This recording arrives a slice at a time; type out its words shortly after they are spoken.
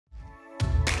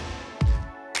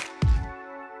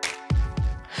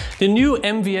The new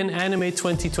MVN Animate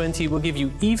 2020 will give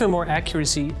you even more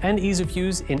accuracy and ease of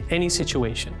use in any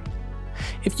situation.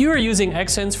 If you are using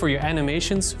Xsens for your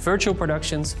animations, virtual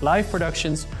productions, live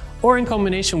productions, or in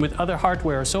combination with other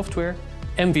hardware or software,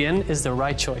 MVN is the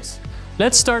right choice.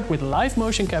 Let's start with live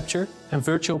motion capture and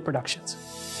virtual productions.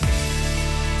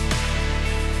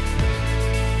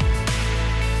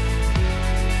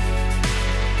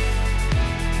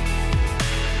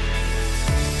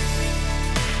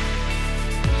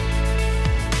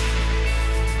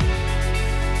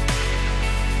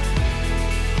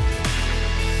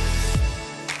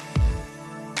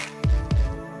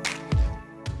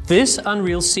 This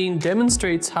Unreal scene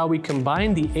demonstrates how we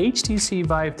combine the HTC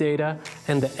Vive data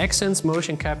and the Xsens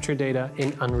motion capture data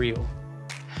in Unreal.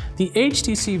 The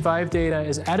HTC Vive data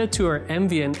is added to our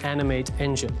MVN Animate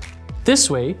engine. This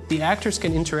way, the actors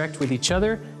can interact with each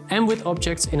other and with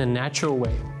objects in a natural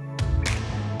way.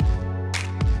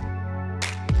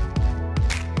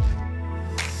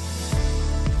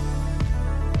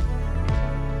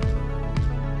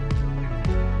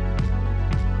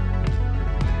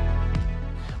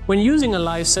 When using a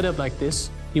live setup like this,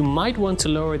 you might want to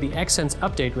lower the Xsens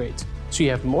update rate, so you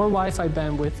have more Wi-Fi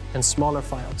bandwidth and smaller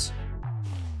files.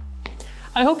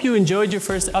 I hope you enjoyed your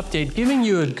first update, giving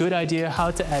you a good idea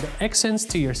how to add Xsens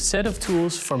to your set of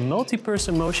tools for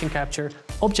multi-person motion capture,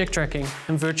 object tracking,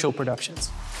 and virtual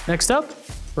productions. Next up,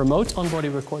 remote on-body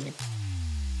recording.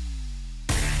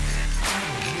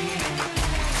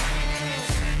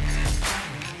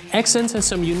 Xsens has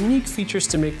some unique features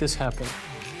to make this happen.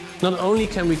 Not only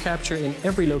can we capture in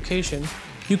every location,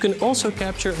 you can also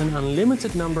capture an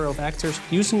unlimited number of actors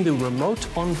using the remote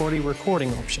on-body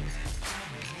recording option.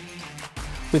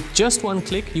 With just one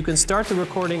click, you can start the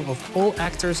recording of all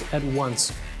actors at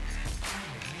once.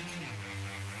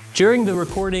 During the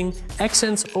recording,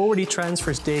 Xsens already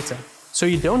transfers data, so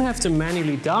you don't have to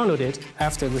manually download it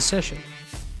after the session.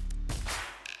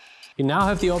 You now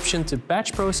have the option to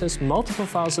batch process multiple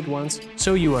files at once,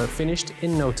 so you are finished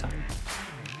in no time.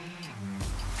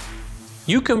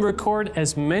 You can record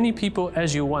as many people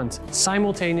as you want,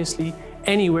 simultaneously,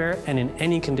 anywhere and in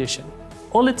any condition.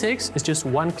 All it takes is just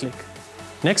one click.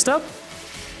 Next up,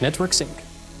 network sync.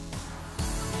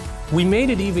 We made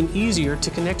it even easier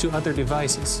to connect to other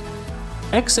devices.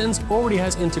 Xsens already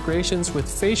has integrations with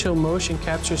facial motion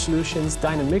capture solutions,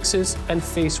 Dynamixes and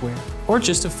Faceware, or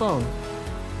just a phone.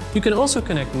 You can also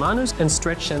connect Manus and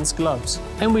StretchSense gloves,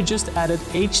 and we just added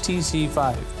HTC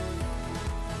Vive.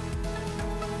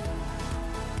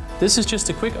 This is just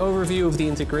a quick overview of the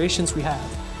integrations we have.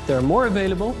 There are more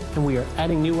available and we are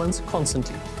adding new ones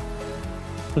constantly.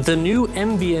 The new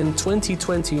MVN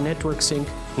 2020 Network Sync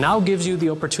now gives you the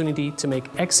opportunity to make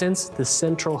Xsens the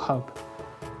central hub.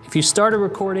 If you start a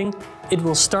recording, it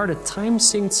will start a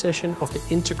time-synced session of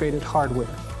the integrated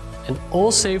hardware. And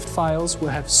all saved files will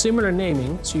have similar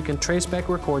naming so you can trace back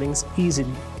recordings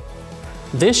easily.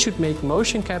 This should make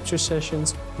motion capture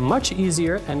sessions much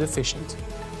easier and efficient.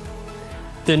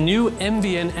 The new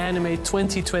MVN Animate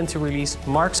 2020 release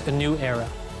marks a new era.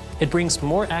 It brings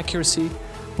more accuracy,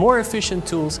 more efficient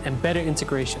tools and better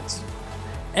integrations.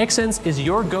 Xsens is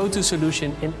your go-to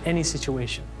solution in any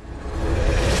situation.